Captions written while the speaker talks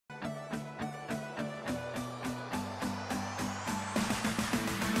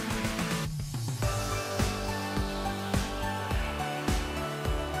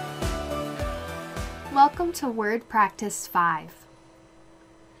Welcome to Word Practice 5.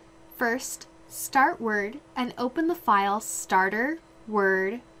 First, start Word and open the file Starter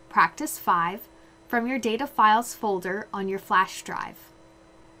Word Practice 5 from your Data Files folder on your flash drive.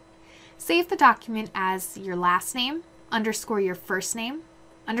 Save the document as your last name, underscore your first name,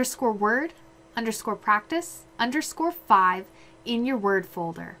 underscore Word, underscore practice, underscore 5 in your Word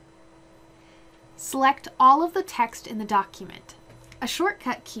folder. Select all of the text in the document. A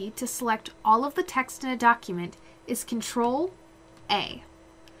shortcut key to select all of the text in a document is Control-A.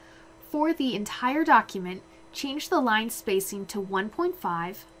 For the entire document, change the line spacing to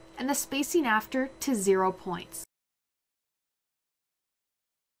 1.5 and the spacing after to 0 points.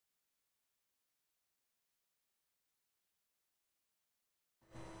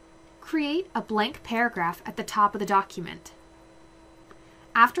 Create a blank paragraph at the top of the document.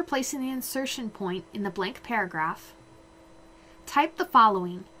 After placing the insertion point in the blank paragraph, type the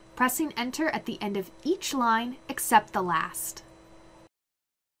following, pressing Enter at the end of each line except the last.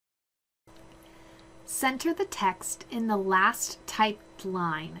 Center the text in the last typed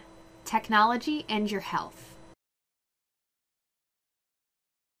line, Technology and Your Health.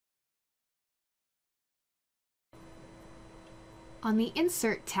 On the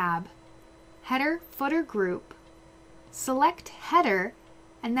Insert tab, Header Footer Group, select Header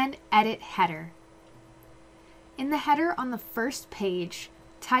and then Edit Header. In the header on the first page,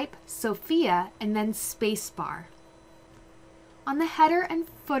 type Sophia and then spacebar. On the Header and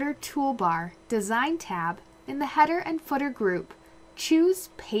Footer Toolbar Design tab, in the Header and Footer group, choose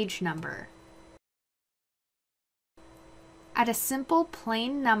Page Number. Add a simple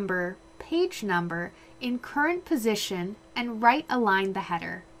plain number, page number, in current position and right-align the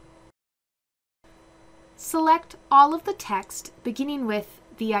header. Select all of the text beginning with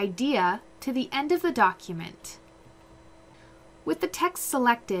the idea to the end of the document. With the text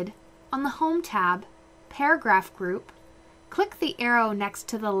selected, on the Home tab, Paragraph Group, click the arrow next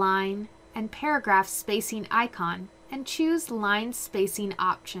to the line and paragraph spacing icon and choose Line Spacing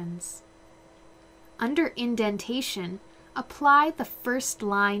Options. Under Indentation, apply the first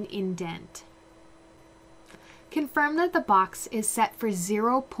line indent. Confirm that the box is set for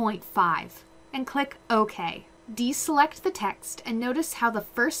 0.5 and click OK. Deselect the text and notice how the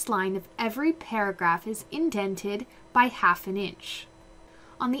first line of every paragraph is indented by ½ inch.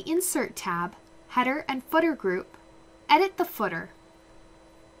 On the Insert tab, Header and Footer group, edit the footer.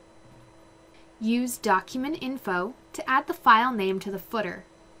 Use Document Info to add the file name to the footer.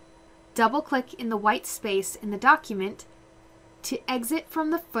 Double-click in the white space in the document to exit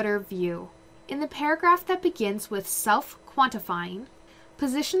from the footer view. In the paragraph that begins with self-quantifying,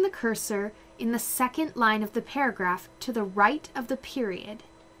 position the cursor in the second line of the paragraph to the right of the period.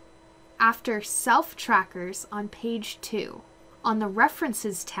 After Self-Trackers on page 2, on the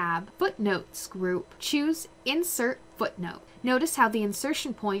References tab, Footnotes group, choose Insert Footnote. Notice how the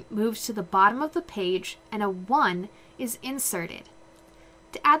insertion point moves to the bottom of the page and a 1 is inserted.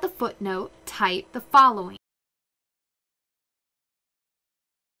 To add the footnote, type the following.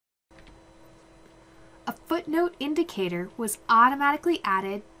 A footnote indicator was automatically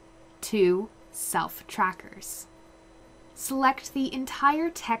added to Self-Trackers. Select the entire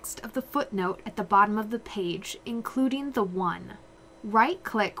text of the footnote at the bottom of the page, including the 1.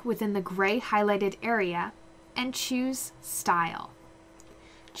 Right-click within the gray highlighted area and choose Style.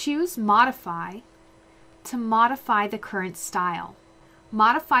 Choose Modify to modify the current style.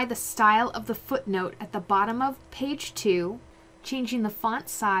 Modify the style of the footnote at the bottom of page 2, changing the font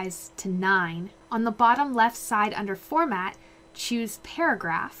size to 9. On the bottom left side under Format, choose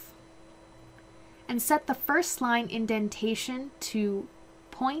Paragraph and set the first line indentation to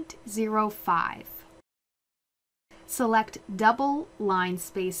 0.05. Select Double Line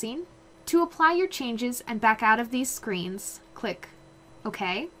Spacing. To apply your changes and back out of these screens, click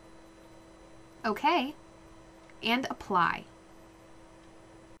OK, OK, and Apply.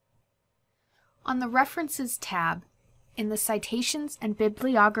 On the References tab, in the Citations and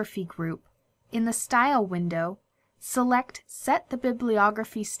Bibliography group, in the Style window, select Set the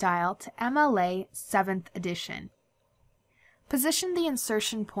Bibliography Style to MLA 7th edition. Position the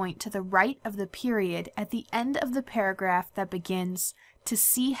insertion point to the right of the period at the end of the paragraph that begins "To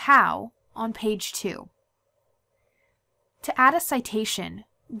see how" on page 2. To add a citation,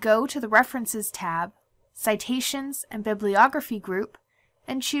 go to the References tab, Citations and Bibliography group,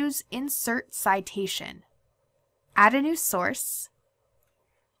 and choose Insert Citation. Add a new source,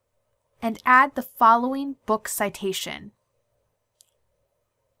 and add the following book citation.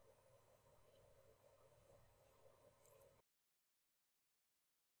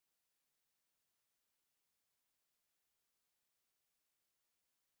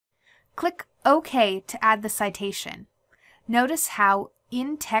 Click OK to add the citation. Notice how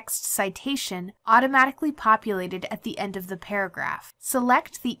in-text citation automatically populated at the end of the paragraph.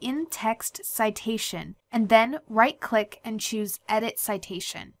 Select the in-text citation and then right-click and choose Edit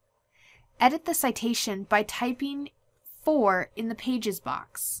Citation. Edit the citation by typing 4 in the Pages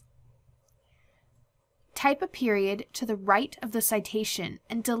box. Type a period to the right of the citation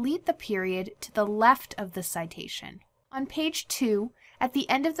and delete the period to the left of the citation. On page 2, at the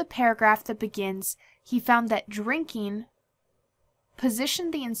end of the paragraph that begins, "He found that drinking," position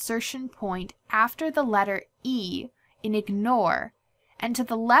the insertion point after the letter E in ignore and to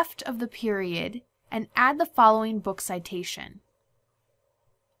the left of the period and add the following book citation.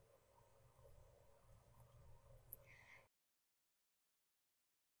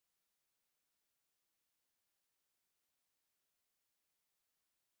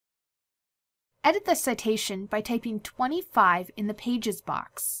 Edit the citation by typing 25 in the Pages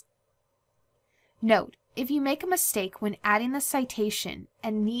box. Note, if you make a mistake when adding the citation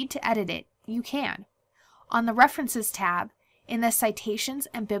and need to edit it, you can. On the References tab, in the Citations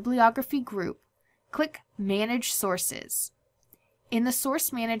and Bibliography group, click Manage Sources. In the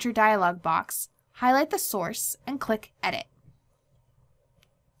Source Manager dialog box, highlight the source and click Edit.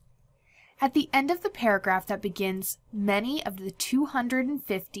 At the end of the paragraph that begins, "Many of the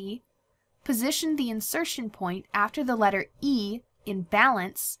 250," position the insertion point after the letter E in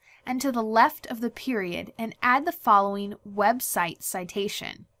balance and to the left of the period and add the following website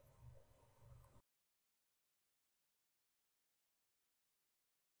citation.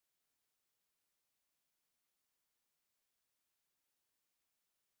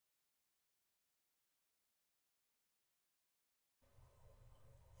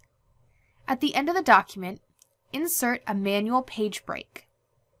 At the end of the document, insert a manual page break.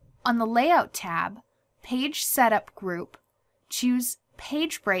 On the Layout tab, Page Setup group, choose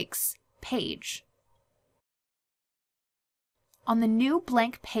Page Breaks Page. On the new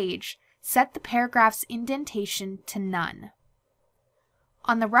blank page, set the paragraph's indentation to none.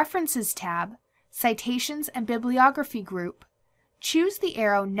 On the References tab, Citations and Bibliography group, choose the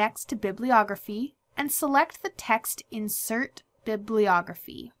arrow next to Bibliography and select the text Insert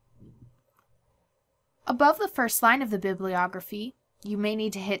Bibliography. Above the first line of the bibliography, you may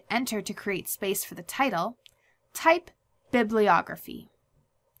need to hit Enter to create space for the title. Type Bibliography.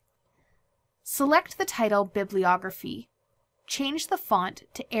 Select the title Bibliography. Change the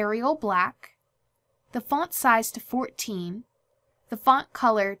font to Arial Black, the font size to 14, the font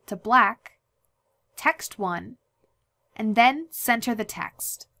color to black, text 1, and then center the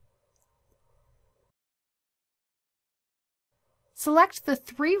text. Select the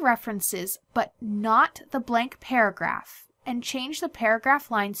 3 references but not the blank paragraph and change the paragraph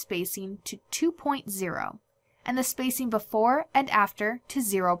line spacing to 2.0 and the spacing before and after to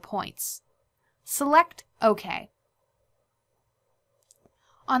 0 points. Select OK.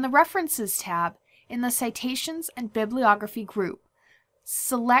 On the References tab, in the Citations and Bibliography group,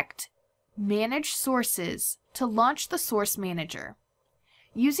 select Manage Sources to launch the Source Manager.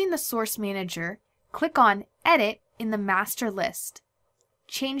 Using the Source Manager, click on Edit in the Master List.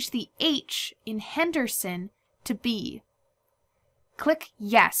 Change the H in Henderson to B. Click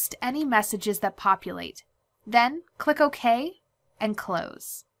Yes to any messages that populate. Then click OK and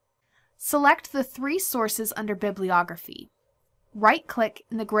close. Select the 3 sources under Bibliography. Right-click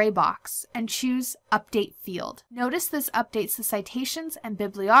in the gray box and choose Update Field. Notice this updates the Citations and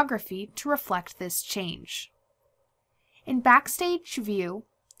Bibliography to reflect this change. In Backstage View,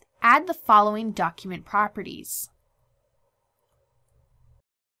 add the following document properties.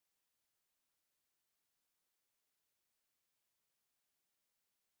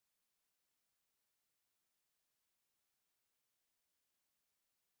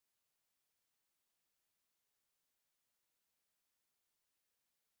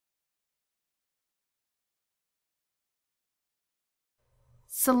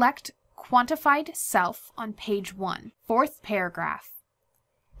 Select Quantified Self on page 1, 4th paragraph,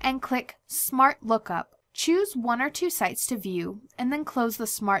 and click Smart Lookup. Choose 1 or 2 sites to view, and then close the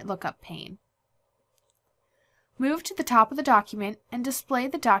Smart Lookup pane. Move to the top of the document and display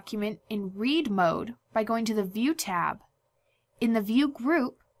the document in Read mode by going to the View tab. In the View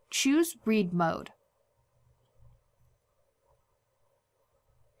group, choose Read mode.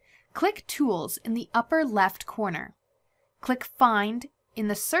 Click Tools in the upper left corner. Click Find. In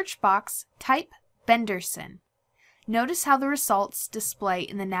the search box, type Benderson. Notice how the results display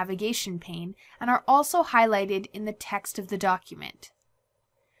in the navigation pane and are also highlighted in the text of the document.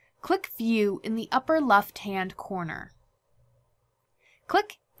 Click View in the upper left-hand corner.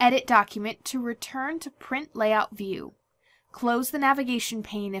 Click Edit Document to return to Print Layout View. Close the navigation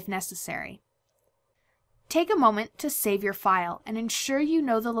pane if necessary. Take a moment to save your file and ensure you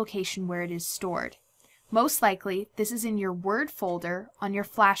know the location where it is stored. Most likely, this is in your Word folder on your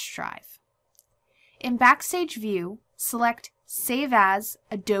flash drive. In Backstage View, select Save As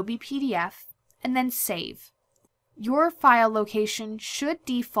Adobe PDF and then Save. Your file location should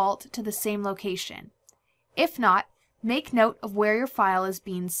default to the same location. If not, make note of where your file is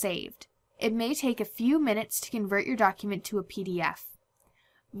being saved. It may take a few minutes to convert your document to a PDF.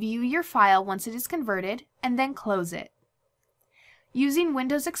 View your file once it is converted and then close it. Using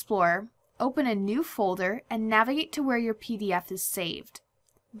Windows Explorer, open a new folder and navigate to where your PDF is saved.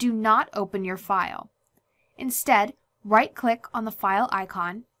 Do not open your file. Instead, right-click on the file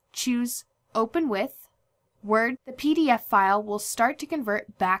icon, choose Open With Word. The PDF file will start to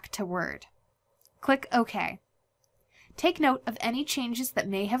convert back to Word. Click OK. Take note of any changes that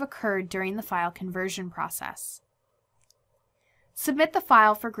may have occurred during the file conversion process. Submit the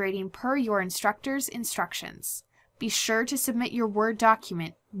file for grading per your instructor's instructions. Be sure to submit your Word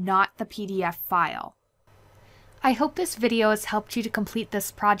document, not the PDF file. I hope this video has helped you to complete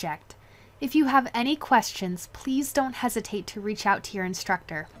this project. If you have any questions, please don't hesitate to reach out to your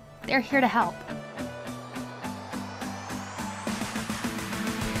instructor. They're here to help.